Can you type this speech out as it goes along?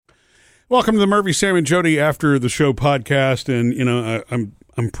Welcome to the Murphy, Sam, and Jody After the Show podcast. And, you know,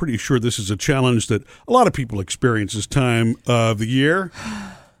 I'm pretty sure this is a challenge that a lot of people experience this time of the year.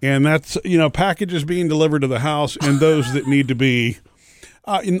 And that's, you know, packages being delivered to the house and those that need to be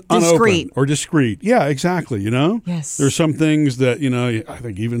unopened or discreet. Yeah, exactly. You know, yes. There's some things that, you know, I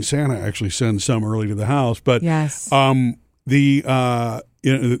think even Santa actually sends some early to the house. But yes. The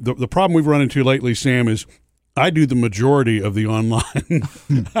problem we've run into lately, Sam, is I do the majority of the online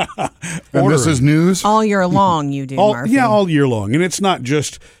And this is news? All year long you do, Murphy. Yeah, all year long. And it's not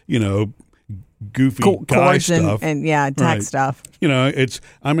just, you know, goofy guy stuff. And tech right. stuff. You know,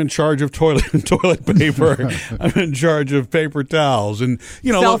 I'm in charge of toilet paper. I'm in charge of paper towels. And,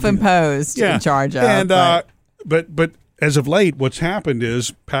 you know, self-imposed in charge of. And, right. but as of late, what's happened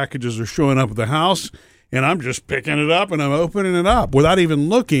is packages are showing up at the house. And I'm just picking it up and I'm opening it up without even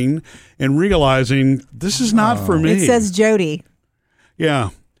looking and realizing this is not for me. It says Jody.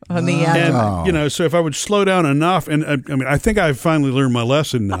 Yeah. On the and, you know, so if I would slow down enough, and I mean, I think I've finally learned my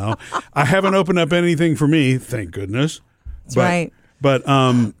lesson now. I haven't opened up anything for me, thank goodness. That's right. But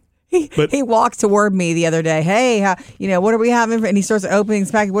he walked toward me the other day. Hey, what are we having? And he starts opening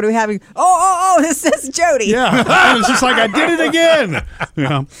his package. What are we having? Oh, this says Jody. Yeah. And it's just like, I did it again.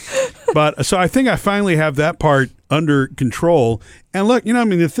 Yeah. But so I think I finally have that part under control. And look, you know, I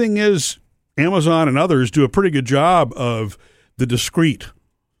mean, the thing is, Amazon and others do a pretty good job of the discreet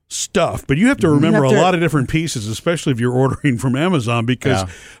stuff, but you have to remember a lot of different pieces, especially if you're ordering from Amazon, because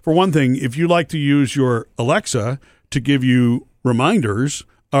for one thing, if you like to use your Alexa to give you reminders,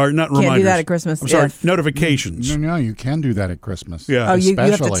 or not reminders. Can't do that at Christmas. I'm sorry, notifications. No, you can do that at Christmas. Yeah. Oh, you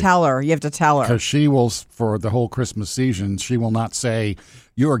have to tell her. You have to tell her. Because she will, for the whole Christmas season, she will not say,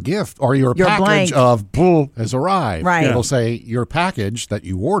 your gift or your package blank. of bull has arrived. Right. It'll say, your package that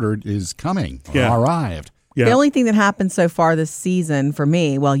you ordered is coming or arrived. Yeah. The only thing that happened so far this season for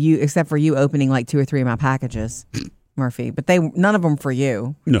me, except for you opening like 2 or 3 of my packages, Murphy, but none of them for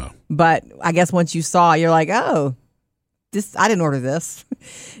you. No. But I guess once you saw, you're like, oh, I didn't order this.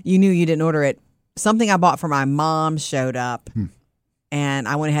 You knew you didn't order it. Something I bought for my mom showed up, and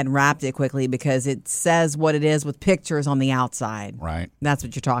I went ahead and wrapped it quickly because it says what it is with pictures on the outside. Right. That's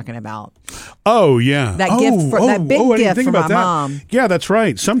what you're talking about. Oh, yeah. That gift, that big gift from my mom. Yeah, that's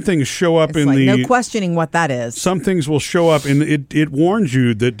right. Some things show up It's no questioning what that is. Some things will show up, and it warns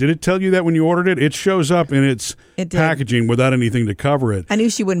you that. Did it tell you that when you ordered it? It shows up in its packaging without anything to cover it. I knew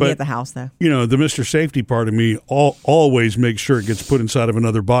she wouldn't be at the house, though. You know, the Mr. Safety part of me always makes sure it gets put inside of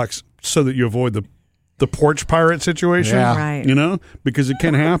another box so that you avoid the porch pirate situation, Right. you know, because it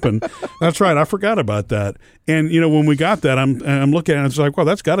can happen. That's right. I forgot about that. And, you know, when we got that, I'm looking at it, it's like, well,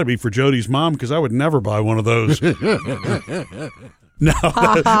 that's got to be for Jody's mom because I would never buy one of those. No.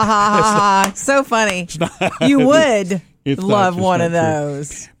 So funny. You would love one of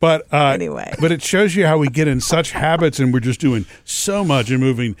those. But anyway. But it shows you how we get in such habits and we're just doing so much and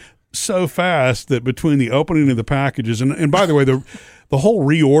moving so fast that between the opening of the packages and by the way, the whole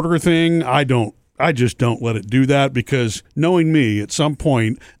reorder thing, I just don't let it do that because knowing me, at some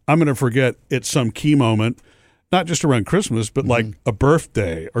point, I'm going to forget at some key moment, not just around Christmas, but like a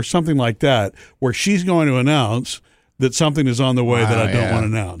birthday or something like that, where she's going to announce that something is on the way that I don't want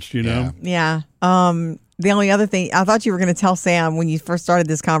announced, you know? Yeah. The only other thing, I thought you were going to tell Sam when you first started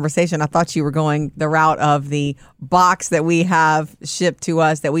this conversation, I thought you were going the route of the box that we have shipped to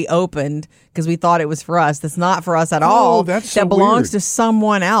us that we opened because we thought it was for us. That's not for us at all. That's so that belongs weird. to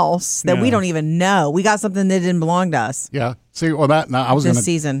someone else that we don't even know. We got something that didn't belong to us. Yeah. See, well, I was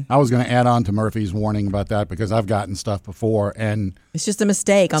season. I was going to add on to Murphy's warning about that because I've gotten stuff before, and it's just a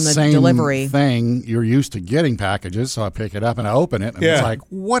mistake on the same delivery thing. You're used to getting packages, so I pick it up and I open it, and it's like,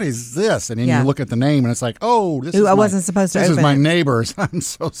 what is this? And then you look at the name, and it's like, oh, I wasn't supposed to open This is my it. neighbor's. I'm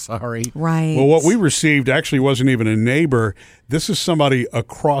so sorry. Right. Well, what we received actually wasn't even a neighbor. This is somebody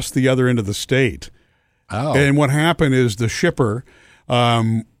across the other end of the state. Oh. And what happened is the shipper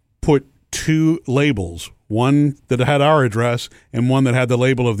put 2 labels, one that had our address and one that had the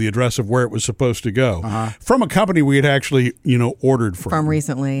label of the address of where it was supposed to go from a company we had actually, ordered from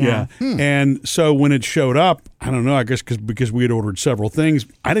recently. Yeah. And so when it showed up, I don't know, I guess because we had ordered several things,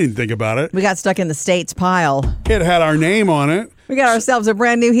 I didn't think about it. We got stuck in the States pile. It had our name on it. We got ourselves a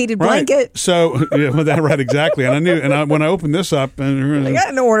brand new heated blanket. So, right, exactly. And I knew, when I opened this up, and I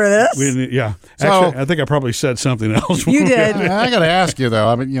didn't order this. Actually, I think I probably said something else. You did. I got to ask you though.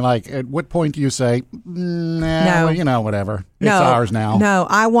 I mean, at what point do you say, nah, well, whatever, it's ours now? No,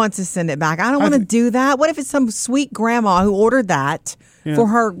 I want to send it back. I don't want to do that. What if it's some sweet grandma who ordered that for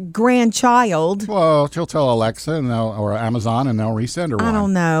her grandchild. Well, she'll tell Alexa or Amazon, and they'll resend her one. I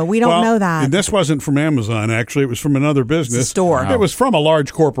don't know. We don't know that. And this wasn't from Amazon, actually. It was from another business. Store. It was from a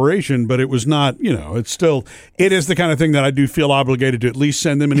large corporation, but it was not, it is the kind of thing that I do feel obligated to at least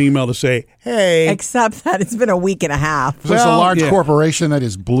send them an email to say, hey. Except that it's been a week and a half. Is this a large corporation that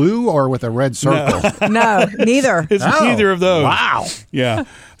is blue or with a red circle? No, neither. It's neither of those. Wow. Yeah.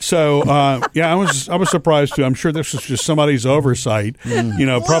 So, I was surprised too. I'm sure this was just somebody's oversight. Probably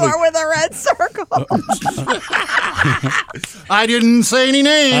with a red circle. I didn't say any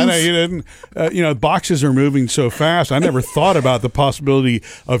names. I know you didn't. Boxes are moving so fast. I never thought about the possibility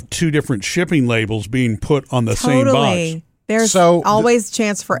of two different shipping labels being put on the same box. There's always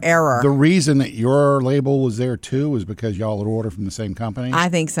chance for error. The reason that your label was there too was because y'all had ordered from the same company? I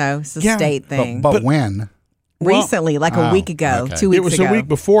think so. It's a state thing. But when? Recently, a week ago, 2 weeks ago. It was a week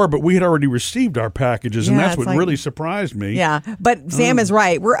before, but we had already received our packages, and that's what really surprised me. Yeah, but Sam is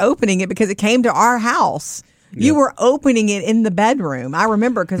right. We're opening it because it came to our house. Yeah. You were opening it in the bedroom. I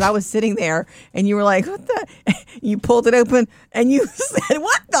remember because I was sitting there, and you were like, what the? You pulled it open, and you said,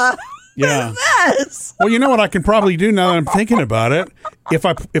 what the? Yeah. What is this? Well, you know what I can probably do now that I'm thinking about it?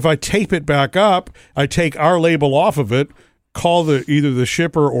 If I tape it back up, I take our label off of it, call either the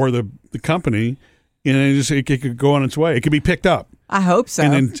shipper or the company, and it could go on its way. It could be picked up. I hope so.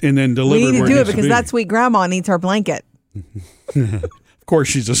 And then delivered. We need to where do it it because that sweet grandma needs her blanket. Of course,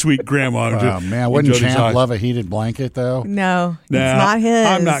 she's a sweet grandma. Oh, man. Wouldn't Champ love a heated blanket, though? No, it's not his.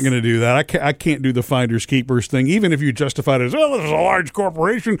 I'm not going to do that. I can't do the finders keepers thing. Even if you justify it as, this is a large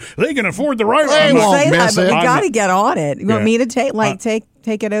corporation, they can afford the right. They won't miss it. But we got to get on it. You want me to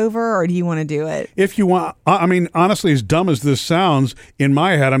take it over, or do you want to do it? If you want, I mean, honestly, as dumb as this sounds, in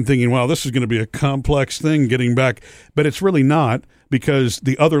my head, I'm thinking, well, this is going to be a complex thing getting back, but it's really not. Because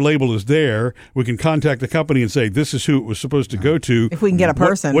the other label is there, we can contact the company and say, this is who it was supposed to go to. If we can get a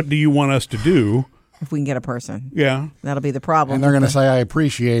person. What do you want us to do? If we can get a person. Yeah. That'll be the problem. And they're going to say, I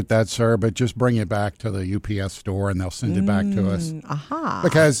appreciate that, sir, but just bring it back to the UPS store and they'll send it back to us. Aha.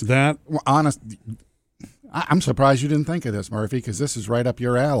 Because, I'm surprised you didn't think of this, Murphy, because this is right up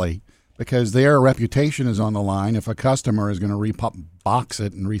your alley. Because their reputation is on the line if a customer is going to box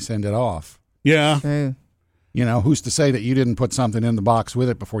it and resend it off. Yeah. True. Who's to say that you didn't put something in the box with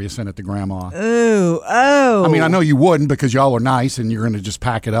it before you sent it to Grandma? Oh. I mean, I know you wouldn't because y'all are nice and you're going to just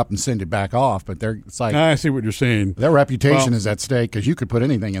pack it up and send it back off. But it's like I see what you're saying. Their reputation is at stake because you could put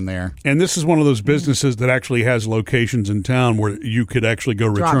anything in there. And this is one of those businesses that actually has locations in town where you could actually go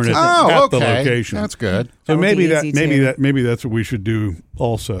return it at the location. That's good. So maybe that's what we should do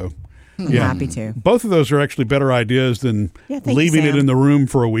also. I'm happy to. Both of those are actually better ideas than leaving it in the room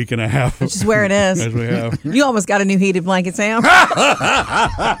for a week and a half. Which is where it is. As we have. You almost got a new heated blanket, Sam.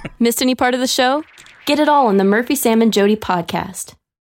 Missed any part of the show? Get it all on the Murphy, Sam, and Jody podcast.